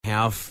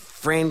our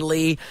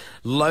friendly,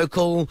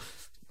 local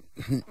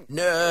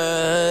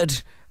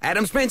nerd,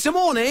 Adam Spencer.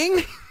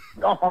 Morning.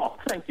 Oh,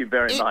 thank you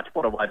very much.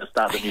 What a way to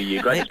start the new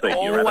year. Great to speak to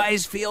you, It Rabbit.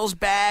 always feels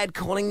bad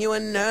calling you a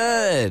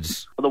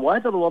nerd. The way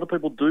that a lot of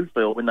people do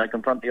feel when they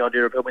confront the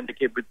idea of helping the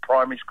kid with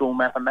primary school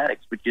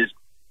mathematics, which is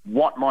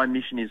what my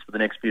mission is for the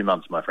next few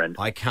months, my friend.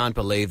 I can't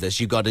believe this.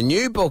 You've got a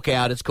new book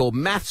out. It's called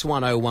Maths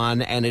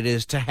 101, and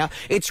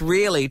it's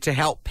really to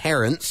help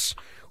parents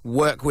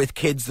work with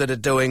kids that are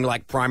doing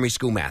like primary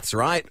school maths,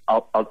 right?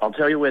 I'll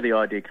tell you where the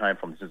idea came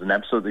from. This is an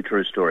absolutely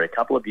true story. A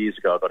couple of years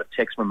ago, I got a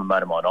text from a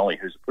mate of mine, Ollie,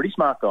 who's a pretty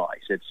smart guy.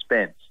 He said,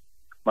 Spence,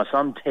 my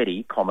son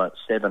Teddy,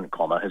 7,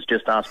 has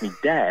just asked me,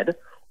 Dad,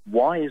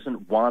 why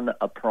isn't 1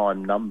 a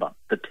prime number?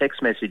 The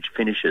text message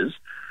finishes,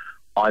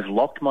 I've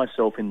locked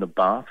myself in the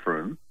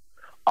bathroom.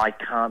 I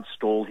can't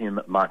stall him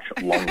much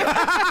longer.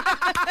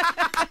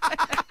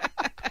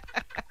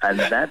 And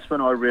that's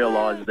when I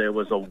realised there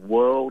was a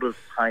world of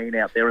pain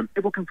out there. And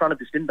people confronted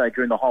this, didn't they,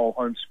 during the whole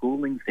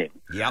homeschooling thing?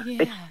 Yep.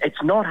 Yeah.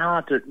 It's not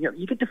hard to,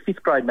 you get to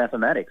 5th grade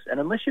mathematics, and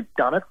unless you've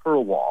done it for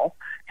a while,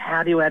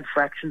 how do you add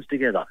fractions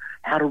together?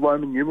 How do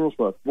Roman numerals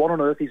work? What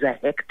on earth is a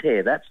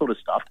hectare? That sort of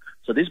stuff.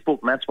 So this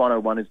book, Maths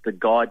 101, is the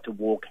guide to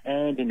walk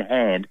hand in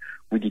hand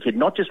with your kid,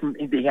 not just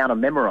how to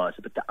memorise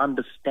it, but to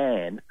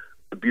understand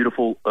the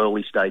beautiful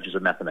early stages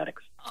of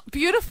mathematics.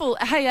 Beautiful.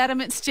 Hey, Adam,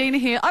 it's Gina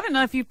here. I don't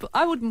know if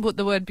I wouldn't put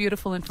the word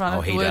beautiful in front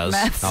of the word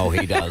maths. Oh,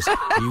 he does.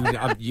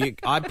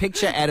 I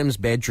picture Adam's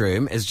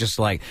bedroom as just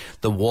like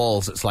the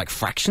walls. It's like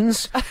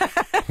fractions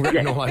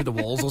written all over the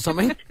walls or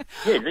something.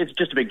 Yeah, it's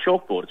just a big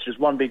chalkboard. It's just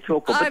one big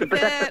chalkboard. I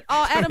bet.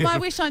 Oh, Adam, I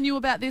wish I knew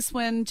about this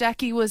when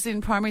Jackie was in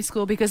primary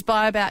school, because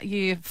by about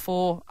year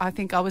 4, I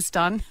think I was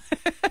done.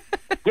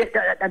 Yeah,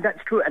 and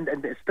that's true, and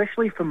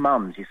especially for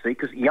mums, you see,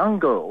 because young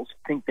girls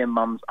think their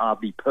mums are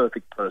the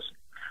perfect person.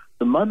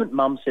 The moment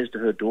mum says to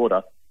her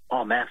daughter,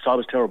 oh, maths, I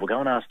was terrible, go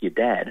and ask your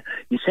dad,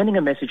 you're sending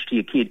a message to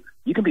your kid,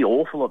 you can be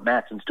awful at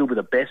maths and still be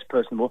the best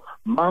person in the world.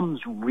 Mums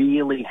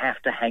really have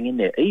to hang in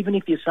there. Even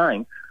if you're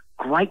saying,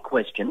 great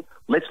question,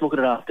 let's look at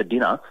it after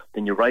dinner,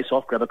 then you race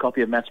off, grab a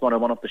copy of Maths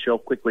 101 off the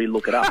shelf, quickly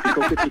look it up.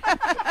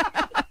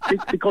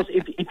 Because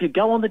if you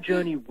go on the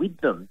journey with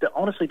them,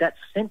 honestly, that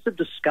sense of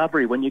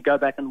discovery when you go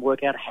back and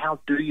work out how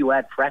do you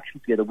add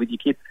fractions together with your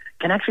kid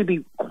can actually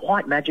be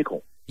quite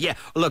magical. Yeah,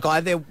 look,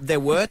 there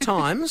were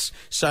times.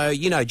 So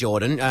you know,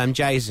 Jordan,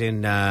 Jay's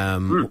in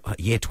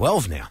year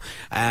 12 now.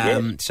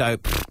 So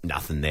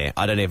nothing there.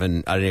 I don't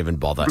even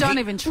bother. Don't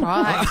even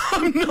try.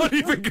 I'm not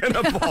even going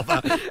to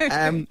bother.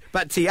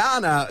 But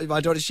Tiana,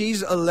 my daughter,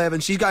 she's 11.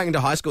 She's going into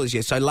high school this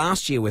year. So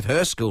last year with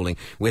her schooling,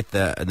 with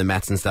the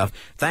maths and stuff,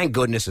 thank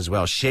goodness as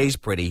well. She's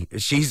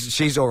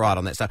all right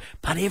on that stuff.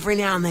 But every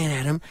now and then,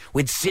 Adam,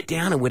 we'd sit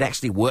down and we'd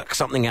actually work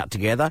something out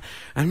together.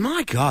 And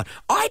my God,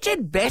 I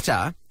did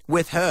better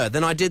with her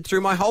than I did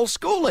through my whole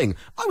schooling.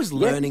 I was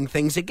learning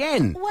things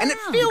again. Wow. And it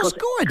feels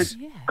good.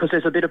 Because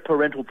there's a bit of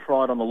parental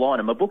pride on the line.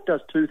 And my book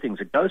does 2 things.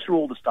 It goes through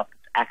all the stuff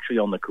that's actually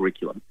on the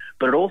curriculum,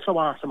 but it also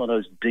asks some of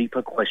those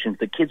deeper questions.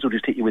 The kids will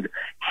just hit you with,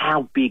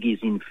 how big is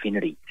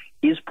infinity?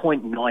 Is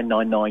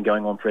 0.999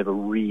 going on forever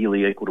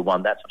really equal to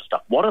 1? That sort of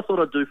stuff. What I thought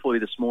I'd do for you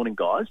this morning,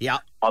 guys,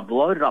 I've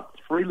loaded up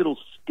 3 little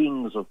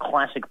stings of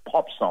classic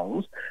pop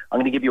songs. I'm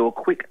going to give you a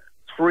quick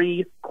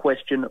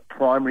 3-question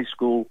primary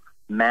school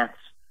maths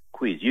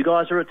quiz. You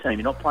guys are a team.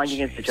 You're not playing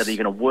against each other.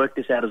 You're going to work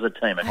this out as a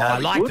team. Okay? I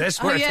like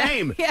this. We're a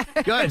team. Yeah.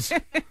 Good.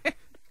 Take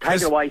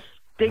it away.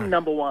 Sting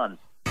number 1.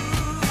 I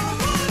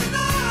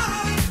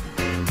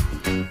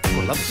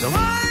love the song.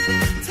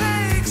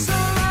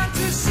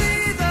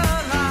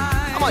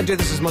 I might do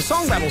this as my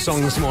song battle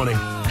song this morning.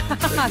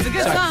 It's a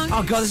good song.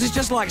 Oh, God, this is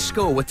just like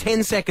school. We're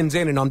 10 seconds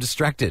in and I'm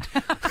distracted.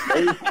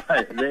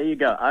 There you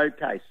go.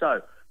 Okay,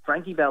 so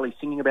Frankie Valli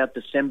singing about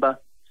December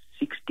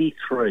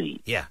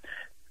 63. Yeah.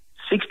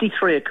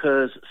 63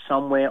 occurs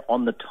somewhere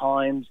on the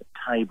times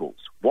tables.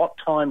 What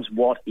times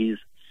what is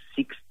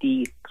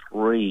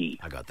 63?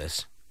 I got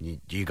this.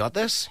 You got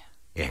this?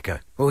 Yeah, go.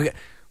 Well,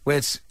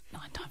 where's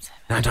 9 times 7.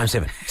 9 times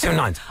 7? 7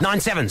 nines. 9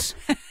 sevens.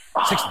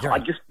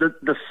 63.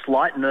 The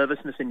slight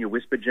nervousness in your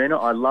whisper, Gina,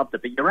 I loved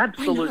it, but you're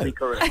absolutely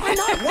correct. I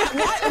know.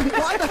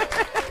 Why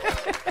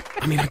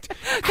I mean,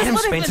 Adam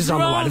Spencer's on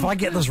the line. If I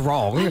get this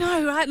wrong... I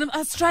know, right? And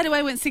I straight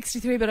away went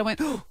 63, but I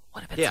went, oh,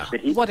 what if it's Yeah.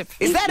 wrong? What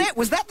if... Is that it?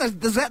 Is that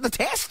the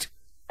test?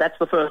 That's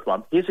the first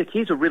one.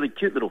 Here's a really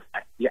cute little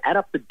fact. You add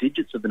up the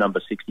digits of the number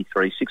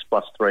 63, 6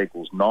 plus 3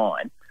 equals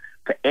 9.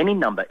 For any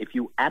number, if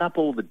you add up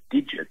all the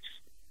digits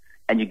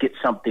and you get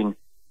something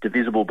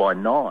divisible by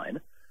 9,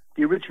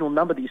 the original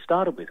number that you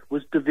started with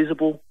was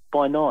divisible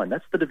by 9.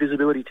 That's the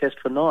divisibility test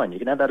for 9. You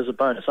can have that as a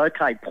bonus.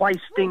 Okay, play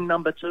sting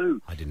number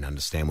 2. I didn't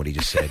understand what he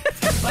just said.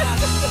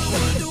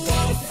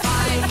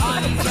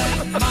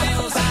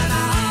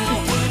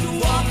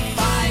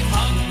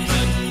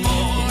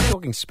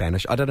 Talking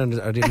Spanish. I didn't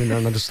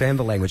understand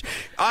the language.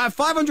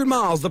 500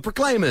 miles, the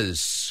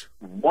Proclaimers.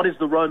 What is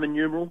the Roman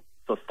numeral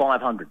for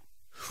 500?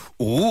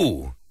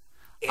 Ooh.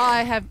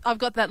 I've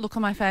got that look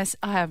on my face.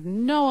 I have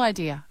no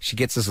idea. She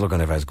gets this look on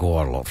her face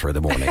quite a lot through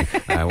the morning.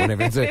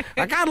 Whenever it's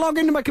I can't log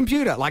into my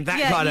computer. Like that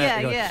kind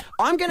of. Yeah.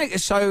 I'm going to...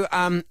 So,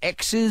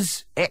 X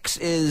is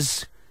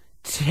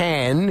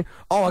 10.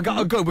 Oh,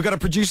 good. We've got a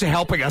producer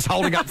helping us,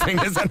 holding up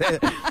fingers.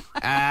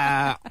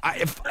 I'm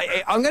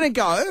going to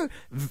go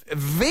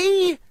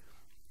VX.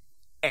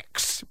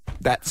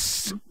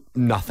 That's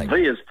nothing. V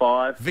is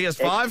 5. V is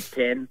X 5?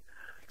 10.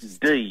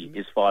 D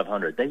is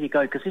 500. There you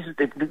go, because this is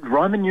the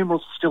Roman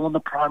numerals are still in the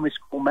primary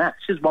school maths.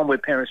 This is one where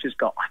parents just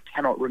go, I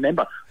cannot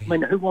remember. I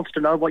mean, who wants to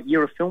know what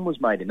year a film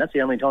was made in? That's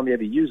the only time you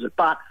ever use it.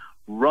 But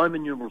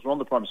Roman numerals are on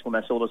the primary school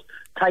maths syllabus.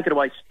 Take it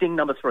away. Sting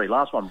number 3.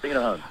 Last one. Bring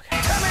it home.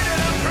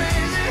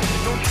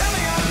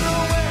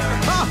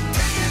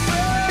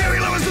 Huey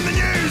Lewis in the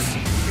news.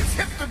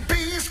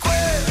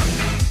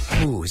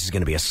 Ooh, this is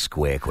going to be a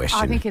square question.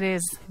 I think it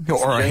is.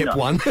 Or a Gina, hip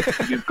one.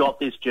 You've got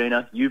this,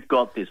 Gina. You've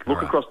got this.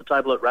 Look across the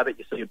table at Rabbit.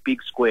 You see a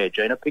big square.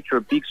 Gina, picture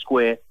a big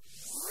square.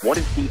 What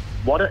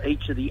are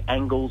each of the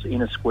angles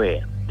in a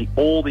square?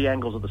 All the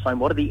angles are the same.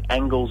 What are the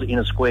angles in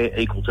a square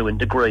equal to in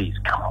degrees?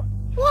 Come on.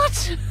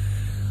 What?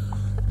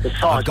 The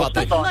size. I've got What's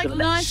the that. size Like of the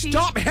 90.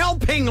 Stop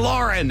helping,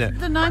 Lauren. The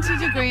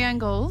 90-degree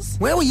angles.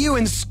 Where were you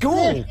in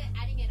school?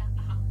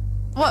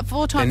 What,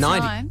 4 times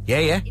 90. 9? Yeah.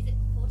 Is it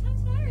 4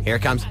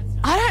 times 9?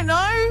 I don't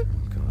know.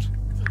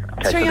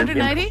 Okay, so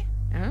 380?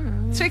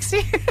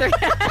 60?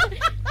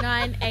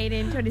 9,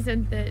 18,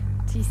 27,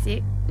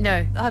 36. No.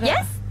 I don't,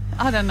 Yes?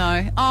 I don't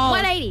know. Oh,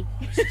 180.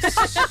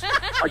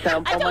 Okay,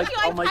 I told you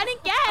I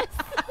didn't guess.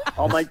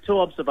 I'll make 2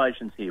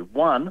 observations here.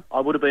 1, I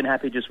would have been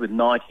happy just with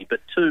 90.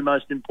 But 2,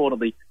 most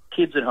importantly,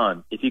 kids at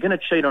home, if you're going to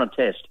cheat on a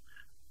test,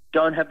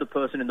 don't have the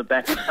person in the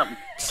background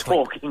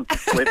talking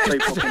where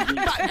people can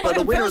hear. But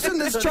the person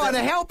that's trying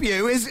to help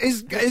you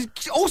is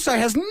also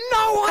has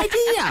no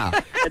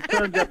idea. It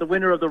turns out the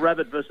winner of the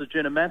Rabbit versus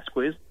Gina maths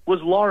quiz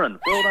was Lauren.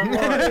 Well done,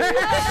 Lauren.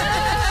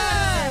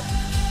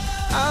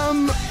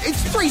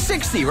 It's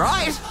 360,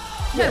 right?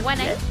 No,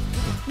 180.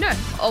 No.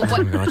 Oh,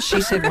 what? God, she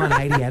said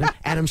 180, Adam.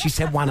 Adam, she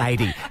said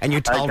 180, and you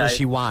told her Okay.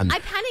 she won. I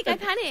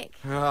panic.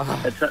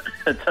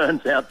 It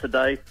turns out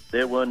today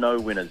there were no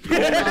winners. You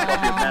all need a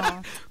copy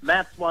of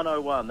Maths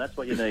 101. That's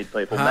what you need,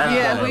 people. Maths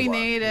yeah, 101. we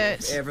need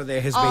it. Ever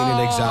there has been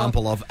an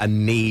example of a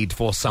need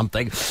for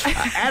something.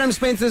 Adam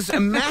Spencer's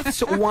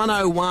Maths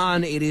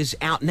 101. It is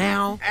out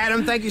now.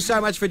 Adam, thank you so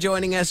much for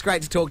joining us.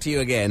 Great to talk to you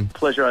again.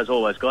 Pleasure as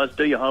always, guys.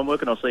 Do your homework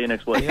and I'll see you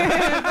next week.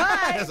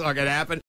 That's not going to happen.